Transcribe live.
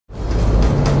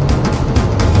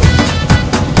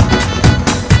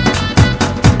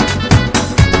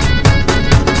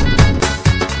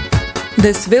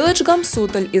This village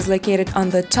Gamsutl is located on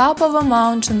the top of a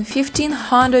mountain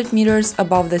 1500 meters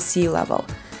above the sea level.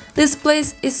 This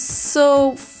place is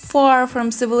so far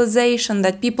from civilization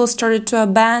that people started to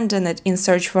abandon it in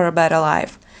search for a better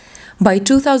life. By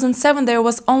 2007 there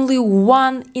was only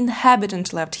one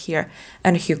inhabitant left here,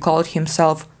 and he called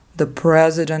himself the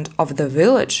president of the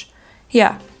village.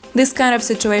 Yeah, this kind of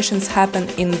situations happen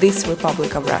in this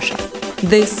Republic of Russia.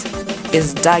 This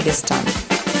is Dagestan.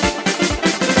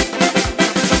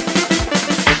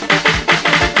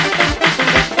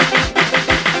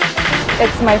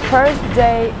 It's my first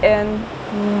day in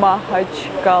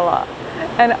Makhachkala,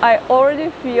 and I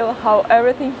already feel how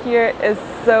everything here is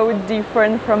so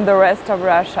different from the rest of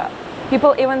Russia.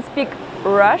 People even speak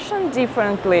Russian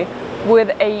differently, with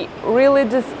a really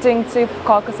distinctive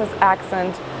Caucasus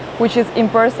accent, which is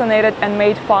impersonated and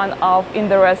made fun of in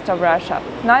the rest of Russia.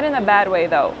 Not in a bad way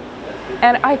though.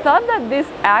 And I thought that this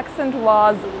accent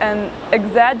was an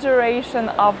exaggeration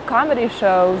of comedy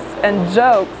shows and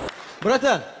jokes.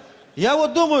 Братан, я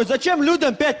вот думаю, зачем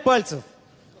людям 5 пальцев?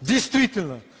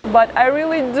 Действительно. But I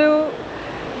really do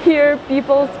hear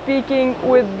people speaking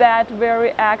with that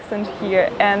very accent here,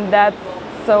 and that's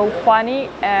so funny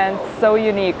and so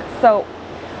unique. So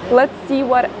let's see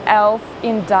what else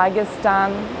in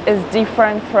Dagestan is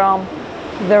different from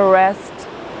the rest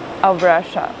of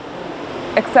Russia,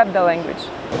 except the language.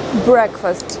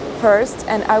 Breakfast first,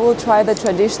 and I will try the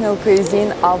traditional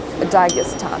cuisine of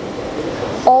Dagestan.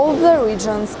 All the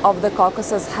regions of the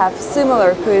Caucasus have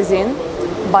similar cuisine,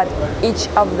 but each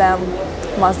of them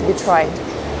must be tried.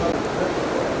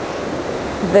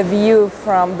 The view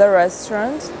from the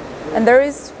restaurant, and there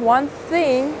is one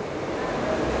thing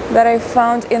that I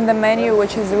found in the menu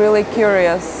which is really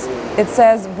curious. It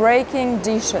says breaking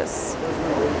dishes.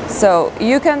 So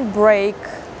you can break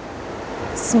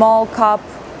small cup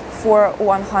for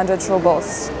 100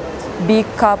 rubles, big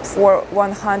cup for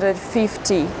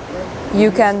 150. You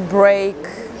can break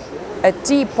a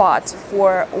teapot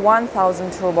for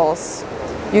 1000 rubles.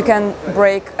 You can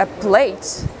break a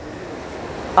plate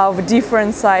of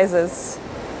different sizes.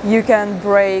 You can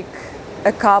break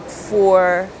a cup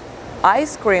for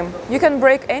ice cream. You can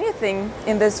break anything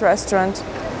in this restaurant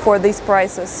for these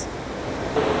prices.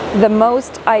 The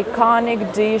most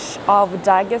iconic dish of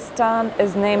Dagestan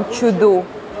is named chudu,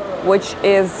 which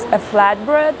is a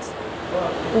flatbread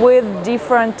with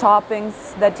different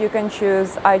toppings that you can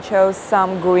choose. I chose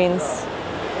some greens.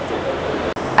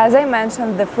 As I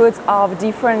mentioned, the foods of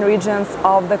different regions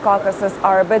of the Caucasus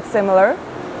are a bit similar.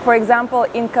 For example,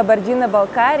 in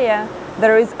Kabardino-Balkaria,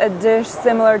 there is a dish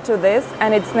similar to this,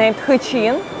 and it's named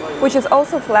cuisine, which is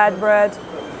also flatbread.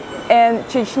 In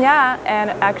Chechnya, and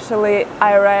actually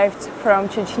I arrived from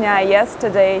Chechnya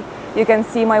yesterday. You can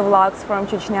see my vlogs from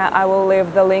Chechnya. I will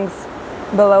leave the links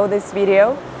below this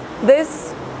video.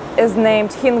 This is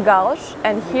named hingalsh,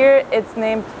 and here it's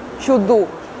named chudu.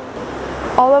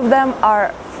 All of them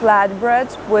are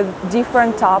flatbread with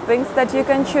different toppings that you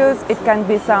can choose. It can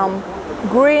be some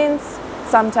greens,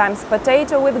 sometimes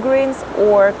potato with greens,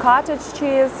 or cottage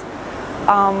cheese,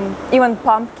 even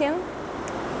pumpkin,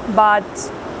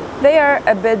 but they are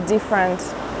a bit different.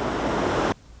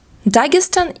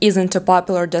 Dagestan isn't a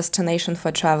popular destination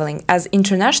for traveling, as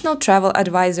international travel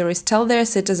advisories tell their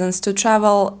citizens to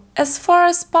travel as far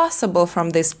as possible from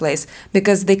this place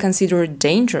because they consider it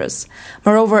dangerous.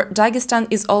 Moreover, Dagestan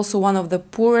is also one of the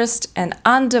poorest and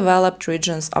undeveloped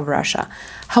regions of Russia.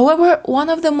 However, one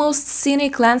of the most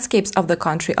scenic landscapes of the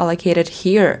country are located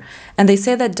here, and they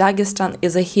say that Dagestan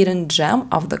is a hidden gem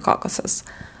of the Caucasus.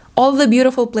 All the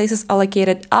beautiful places are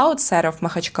located outside of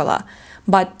Makhachkala,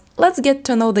 but let's get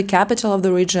to know the capital of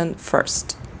the region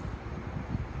first.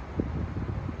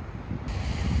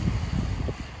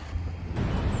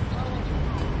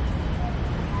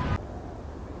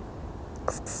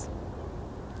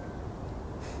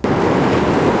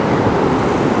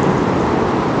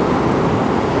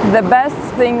 The best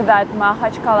thing that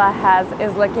Makhachkala has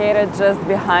is located just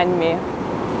behind me.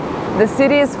 The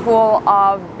city is full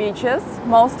of beaches.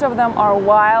 Most of them are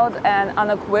wild and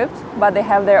unequipped, but they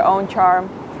have their own charm.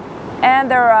 And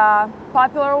there are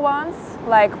popular ones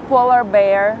like Polar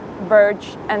Bear,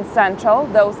 Birch, and Central.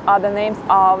 Those are the names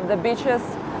of the beaches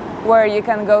where you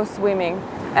can go swimming.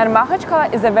 And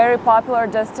Makhachkala is a very popular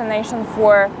destination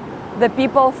for the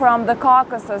people from the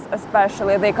Caucasus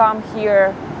especially. They come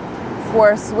here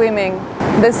for swimming.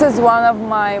 This is one of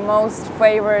my most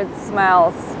favorite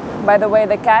smells. By the way,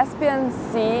 the Caspian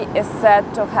Sea is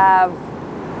said to have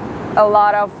a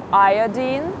lot of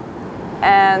iodine,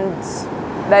 and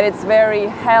that it's very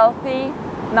healthy,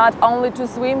 not only to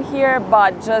swim here,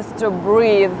 but just to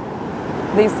breathe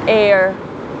this air.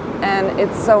 and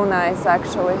it's so nice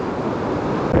actually.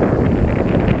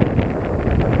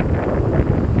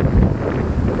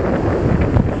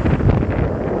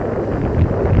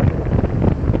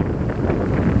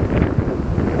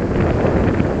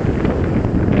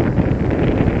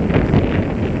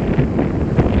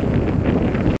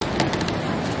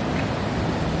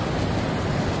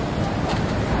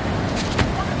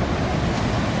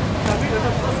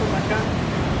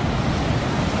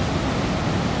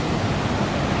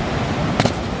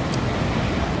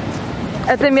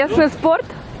 Это местный спорт?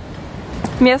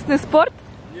 Местный спорт?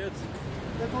 Нет.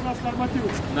 Это у нас норматив.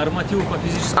 Норматив по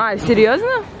физическому. А, серьезно?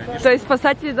 Конечно. То есть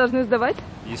спасатели должны сдавать?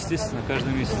 Естественно,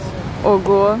 каждый месяц.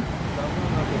 Ого.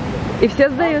 И все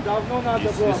сдают? Давно надо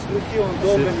было, он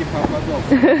долго не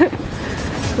попадал.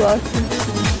 Классно.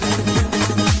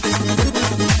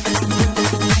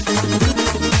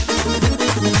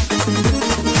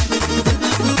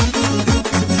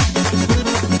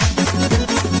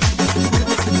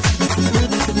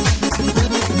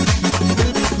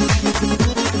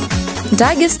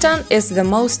 Dagestan is the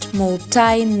most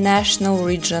multinational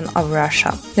region of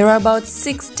Russia. There are about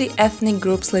 60 ethnic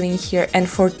groups living here and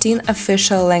 14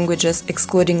 official languages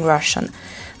excluding Russian.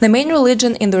 The main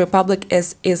religion in the republic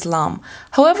is Islam.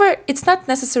 However, it's not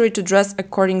necessary to dress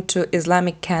according to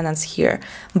Islamic canons here,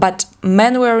 but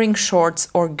men wearing shorts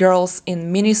or girls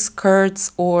in mini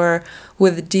skirts or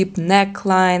with deep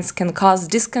necklines can cause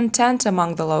discontent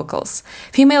among the locals.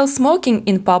 Female smoking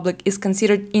in public is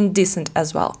considered indecent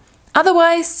as well.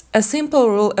 Otherwise, a simple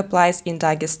rule applies in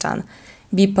Dagestan.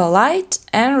 Be polite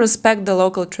and respect the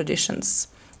local traditions.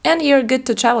 And you're good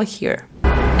to travel here.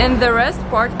 In the rest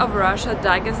part of Russia,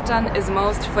 Dagestan is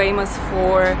most famous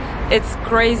for its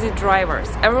crazy drivers.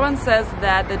 Everyone says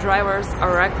that the drivers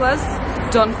are reckless,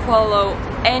 don't follow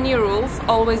any rules,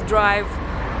 always drive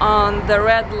on the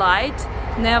red light,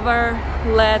 never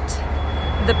let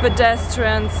the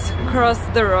pedestrians cross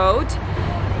the road.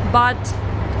 But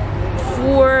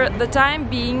for the time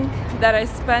being that I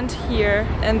spent here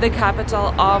in the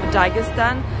capital of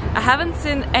Dagestan, I haven't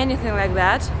seen anything like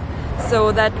that,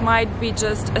 so that might be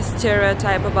just a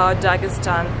stereotype about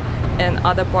Dagestan in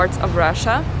other parts of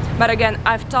Russia. But again,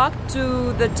 I've talked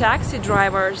to the taxi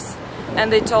drivers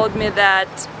and they told me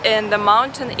that in the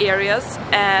mountain areas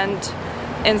and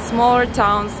in smaller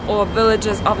towns or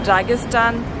villages of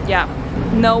Dagestan, yeah,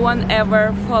 no one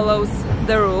ever follows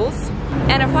the rules.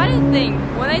 And a funny thing,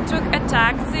 when I took a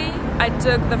taxi, I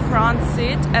took the front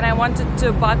seat and I wanted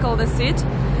to buckle the seat.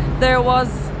 There was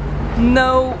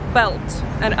no belt.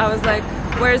 And I was like,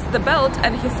 where's the belt?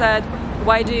 And he said,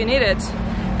 why do you need it?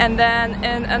 And then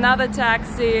in another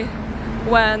taxi,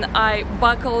 when I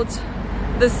buckled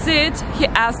the seat, he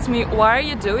asked me, why are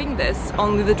you doing this?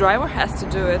 Only the driver has to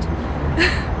do it.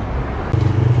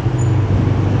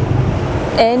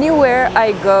 Anywhere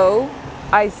I go,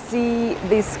 I see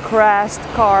these crashed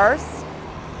cars,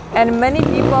 and many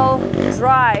people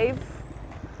drive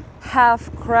half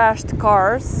crashed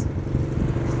cars,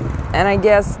 and I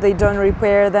guess they don't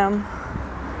repair them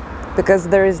because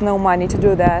there is no money to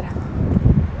do that.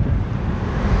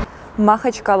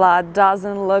 Makhachkala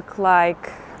doesn't look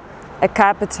like a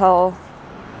capital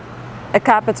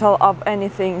of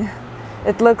anything.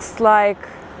 It looks like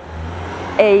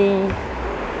a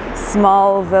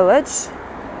small village.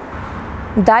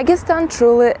 Dagestan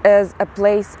truly is a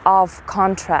place of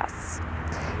contrasts.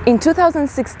 In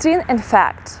 2016, in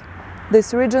fact,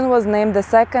 this region was named the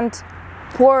second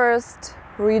poorest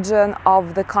region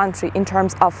of the country in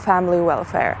terms of family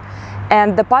welfare.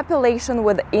 And the population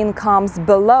with incomes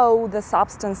below the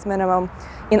subsistence minimum,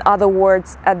 in other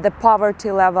words, at the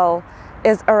poverty level,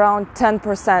 is around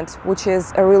 10%, which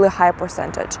is a really high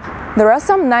percentage. There are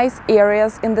some nice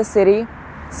areas in the city,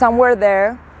 somewhere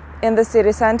there in the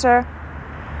city center,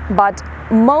 but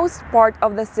most part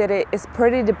of the city is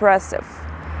pretty depressive.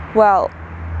 Well,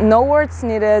 no words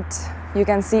needed, you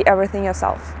can see everything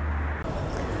yourself.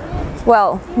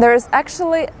 Well, there is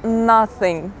actually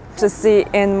nothing to see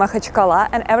in Makhachkala,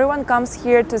 and everyone comes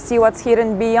here to see what's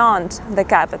hidden beyond the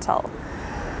capital.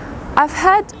 I've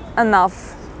had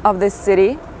enough of this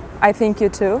city, I think you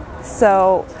too,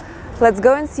 so let's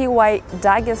go and see why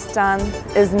Dagestan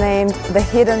is named the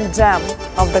hidden gem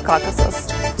of the Caucasus.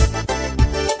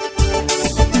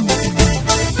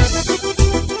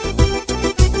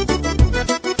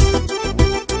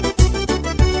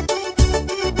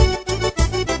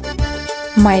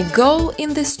 My goal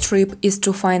in this trip is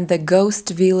to find the ghost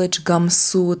village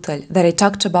Gamsutl that I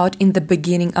talked about in the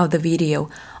beginning of the video.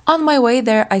 On my way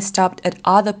there I stopped at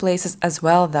other places as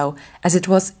well though, as it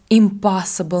was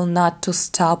impossible not to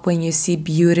stop when you see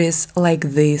beauties like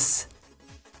this.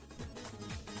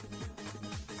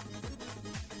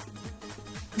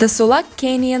 The Sulak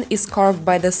Canyon is carved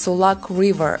by the Sulak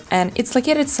River, and it's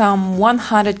located some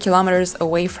 100 kilometers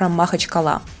away from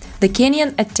Makhachkala. The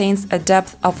canyon attains a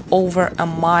depth of over a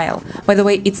mile. By the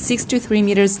way, it's 63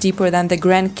 meters deeper than the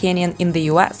Grand Canyon in the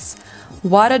US.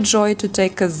 What a joy to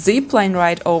take a zipline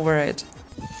ride over it!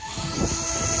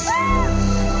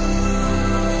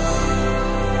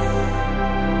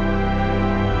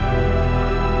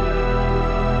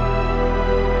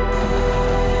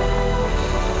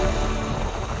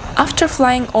 After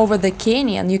flying over the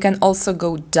canyon, you can also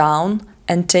go down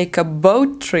and take a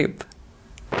boat trip.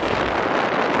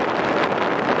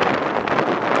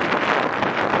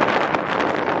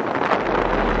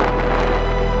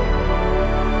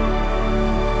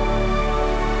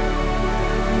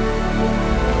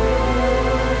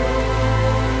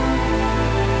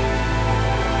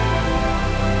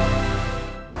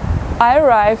 I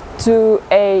arrived to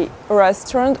a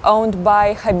restaurant owned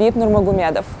by Khabib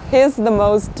Nurmagomedov. He's the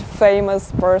most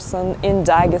famous person in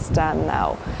Dagestan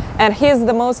now, and he's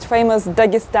the most famous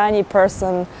Dagestani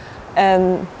person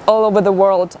all over the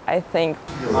world, I think.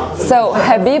 So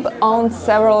Khabib owns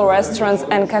several restaurants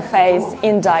and cafes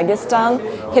in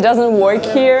Dagestan. He doesn't work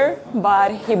here,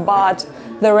 but he bought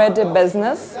the ready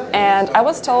business, and I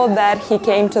was told that he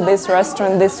came to this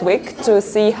restaurant this week to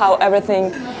see how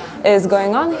everything is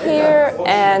going on here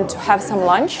and to have some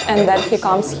lunch, and that he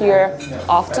comes here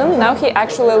often. Now he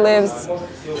actually lives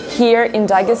here in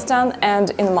Dagestan and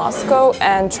in Moscow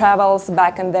and travels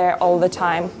back and there all the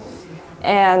time.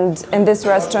 And in this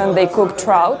restaurant they cook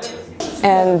trout,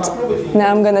 and now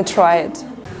I'm gonna try it.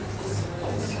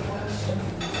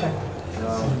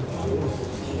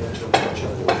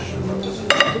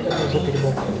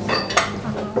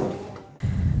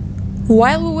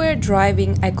 While we were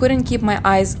driving, I couldn't keep my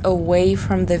eyes away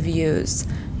from the views.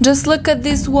 Just look at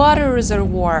this water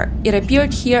reservoir. It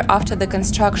appeared here after the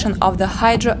construction of the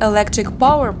hydroelectric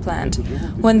power plant.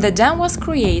 When the dam was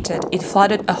created, it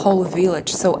flooded a whole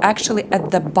village, so actually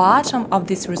at the bottom of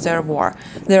this reservoir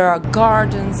there are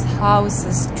gardens,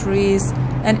 houses, trees,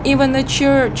 and even a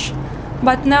church.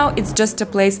 But now it's just a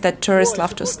place that tourists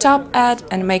love to stop at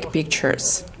and make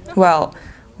pictures. Well,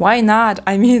 why not?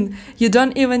 I mean, you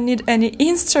don't even need any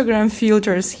Instagram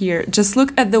filters here. Just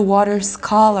look at the water's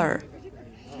color.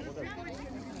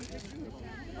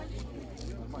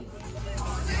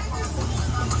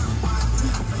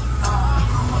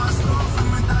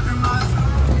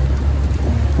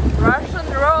 Russian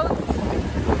roads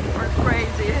are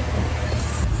crazy,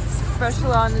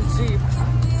 especially on a jeep.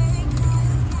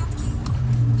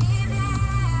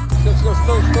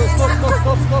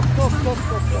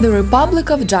 The Republic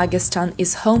of Dagestan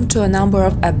is home to a number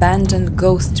of abandoned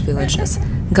ghost villages.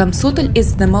 Gamsutl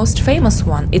is the most famous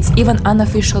one. It's even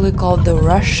unofficially called the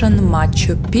Russian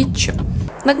Machu Picchu.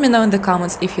 Let me know in the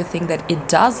comments if you think that it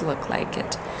does look like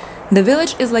it. The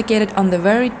village is located on the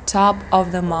very top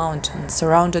of the mountain,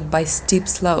 surrounded by steep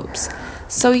slopes,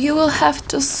 so you will have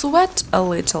to sweat a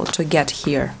little to get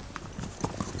here.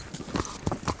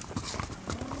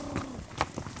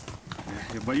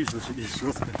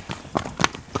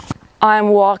 I'm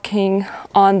walking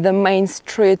on the main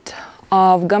street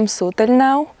of Gamsutl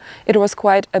now. It was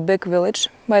quite a big village,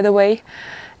 by the way,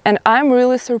 and I'm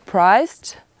really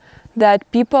surprised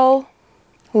that people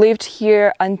lived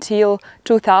here until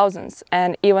 2000s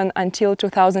and even until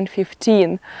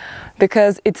 2015,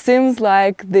 because it seems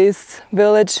like this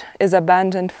village is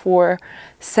abandoned for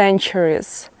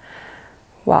centuries.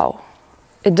 Wow.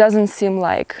 It doesn't seem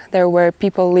like there were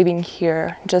people living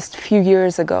here just a few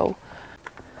years ago.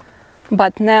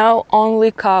 But now only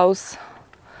cows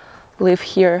live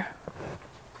here.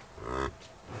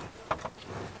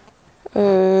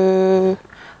 You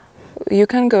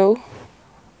can go.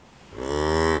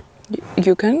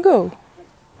 You can go.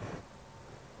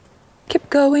 Keep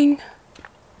going.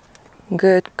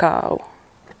 Good cow.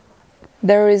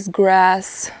 There is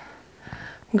grass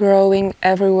growing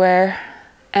everywhere,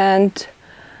 and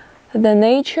the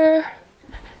nature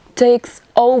takes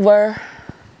over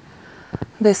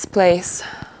this place.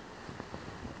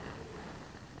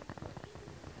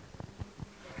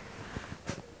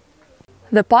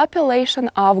 The population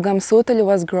of Gamsutl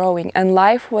was growing and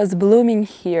life was blooming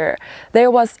here. There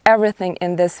was everything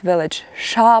in this village: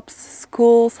 shops,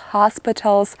 schools,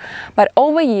 hospitals. But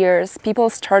over years, people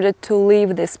started to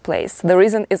leave this place. The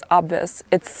reason is obvious.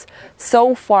 It's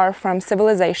so far from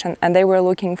civilization, and they were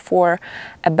looking for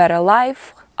a better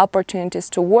life, opportunities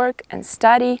to work and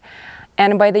study.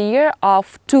 And by the year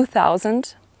of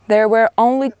 2000, there were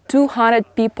only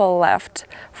 200 people left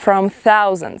from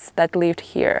thousands that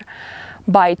lived here.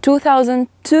 By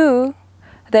 2002,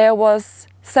 there was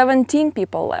 17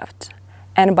 people left.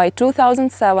 and by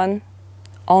 2007,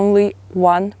 only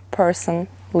one person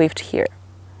lived here.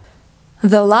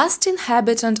 The last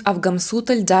inhabitant of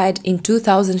Gamsutl died in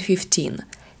 2015.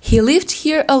 He lived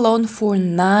here alone for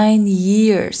 9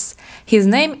 years. His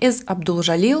name is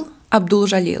Abduljalil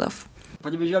Abduljalilov.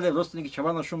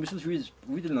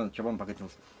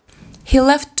 He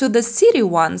left to the city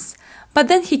once, but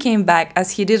then he came back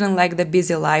as he didn't like the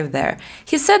busy life there.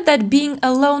 He said that being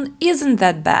alone isn't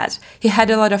that bad. He had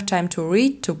a lot of time to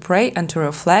read, to pray, and to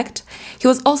reflect. He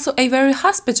was also a very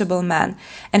hospitable man,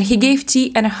 and he gave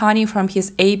tea and honey from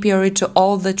his apiary to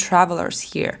all the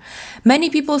travelers here. Many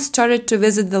people started to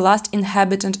visit the last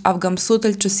inhabitant of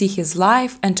Gamsutl to see his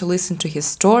life and to listen to his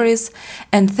stories,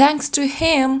 and thanks to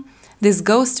him, this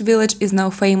ghost village is now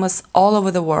famous all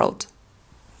over the world.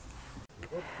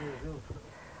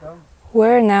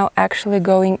 We're now actually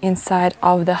going inside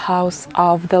of the house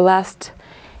of the last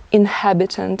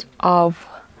inhabitant of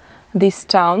this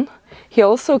town. He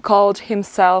also called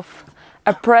himself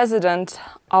a president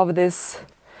of this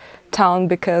town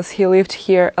because he lived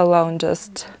here alone,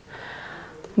 just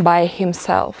by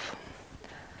himself.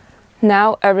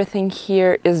 Now everything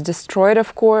here is destroyed,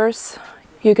 of course.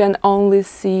 You can only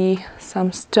see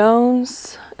some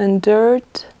stones and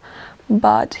dirt,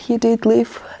 but he did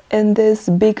live in this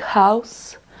big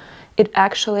house. It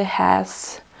actually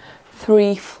has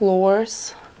 3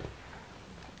 floors.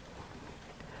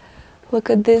 Look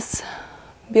at this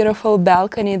beautiful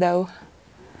balcony though.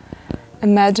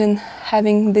 Imagine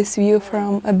having this view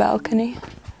from a balcony.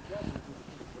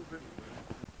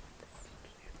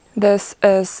 This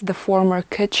is the former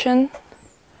kitchen.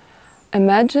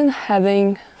 Imagine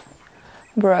having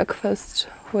breakfast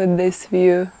with this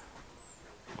view.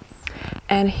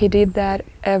 And he did that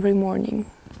every morning.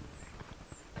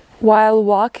 While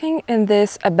walking in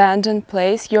this abandoned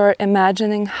place, you're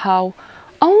imagining how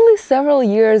only several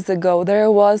years ago there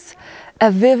was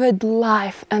a vivid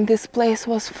life and this place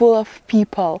was full of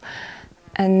people.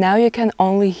 And now you can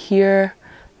only hear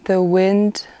the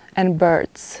wind and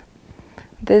birds.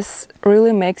 This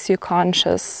really makes you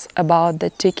conscious about the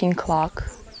ticking clock.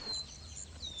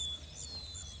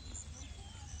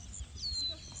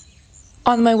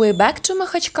 On my way back to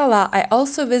Makhachkala, I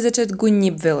also visited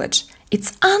Gunnib village.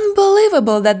 It's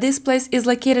unbelievable that this place is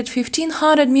located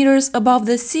 1500 meters above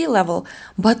the sea level,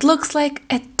 but looks like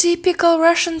a typical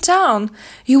Russian town.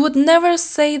 You would never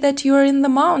say that you're in the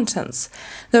mountains.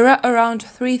 There are around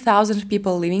 3,000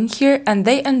 people living here and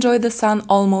they enjoy the sun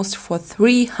almost for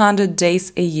 300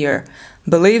 days a year.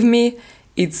 Believe me,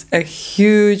 it's a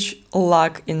huge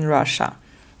luck in Russia.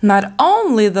 Not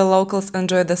only the locals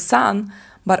enjoy the sun,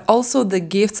 but also the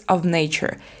gifts of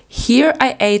nature. Here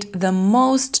I ate the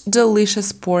most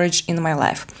delicious porridge in my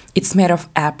life. It's made of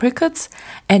apricots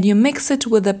and you mix it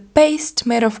with a paste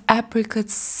made of apricot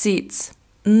seeds.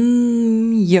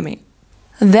 Yummy.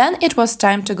 Then it was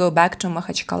time to go back to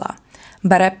Makhachkala.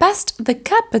 But I passed the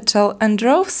capital and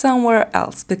drove somewhere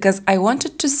else because I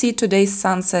wanted to see today's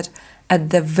sunset at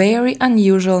the very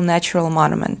unusual natural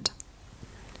monument.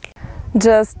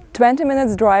 Just 20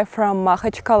 minutes drive from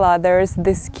Makhachkala, there is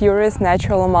this curious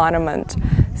natural monument,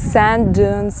 sand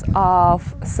dunes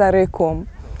of Sarykum.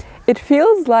 It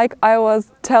feels like I was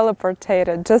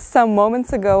teleported. Just some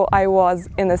moments ago I was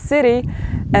in a city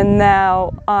and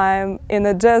now I'm in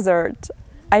a desert.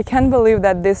 I can't believe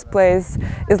that this place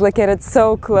is located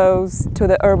so close to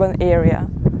the urban area.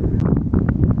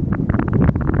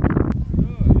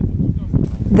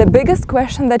 The biggest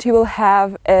question that you will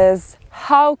have is,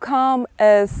 how come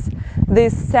is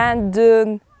this sand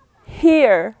dune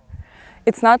here?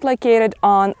 It's not located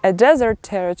on a desert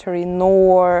territory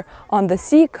nor on the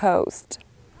sea coast,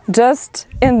 just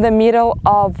in the middle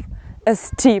of a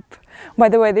steep. By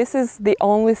the way, this is the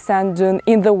only sand dune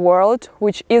in the world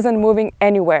which isn't moving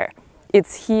anywhere.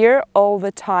 It's here all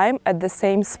the time at the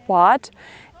same spot,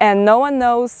 and no one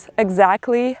knows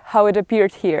exactly how it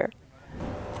appeared here.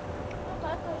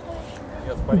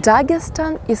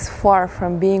 Dagestan is far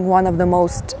from being one of the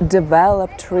most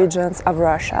developed regions of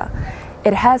Russia.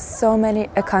 It has so many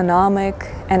economic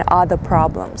and other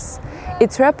problems.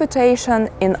 Its reputation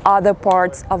in other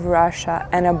parts of Russia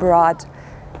and abroad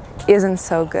isn't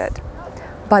so good.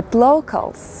 But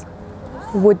locals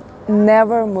would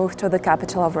never move to the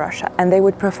capital of Russia, and they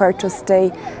would prefer to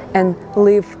stay and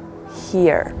live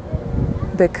here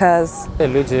because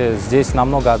люди здесь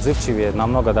намного отзывчивее,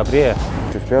 намного добрее.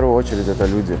 В первую очередь это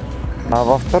люди, а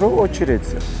во вторую очередь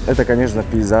это, конечно,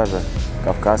 пейзажи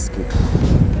кавказские.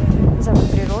 За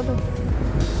природу,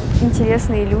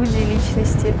 интересные люди,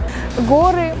 личности,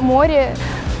 горы, море,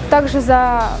 также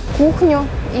за кухню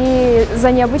и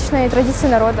за необычные традиции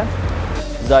народа.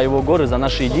 за его горы, за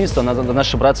наше единство, за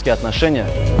наши братские отношения.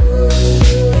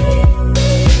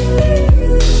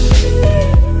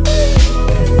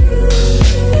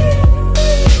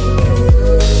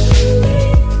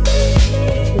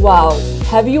 Wow!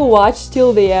 Have you watched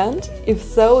till the end? If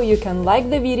so, you can like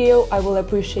the video, I will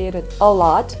appreciate it a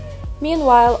lot.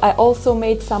 Meanwhile, I also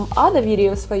made some other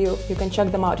videos for you, you can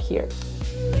check them out here.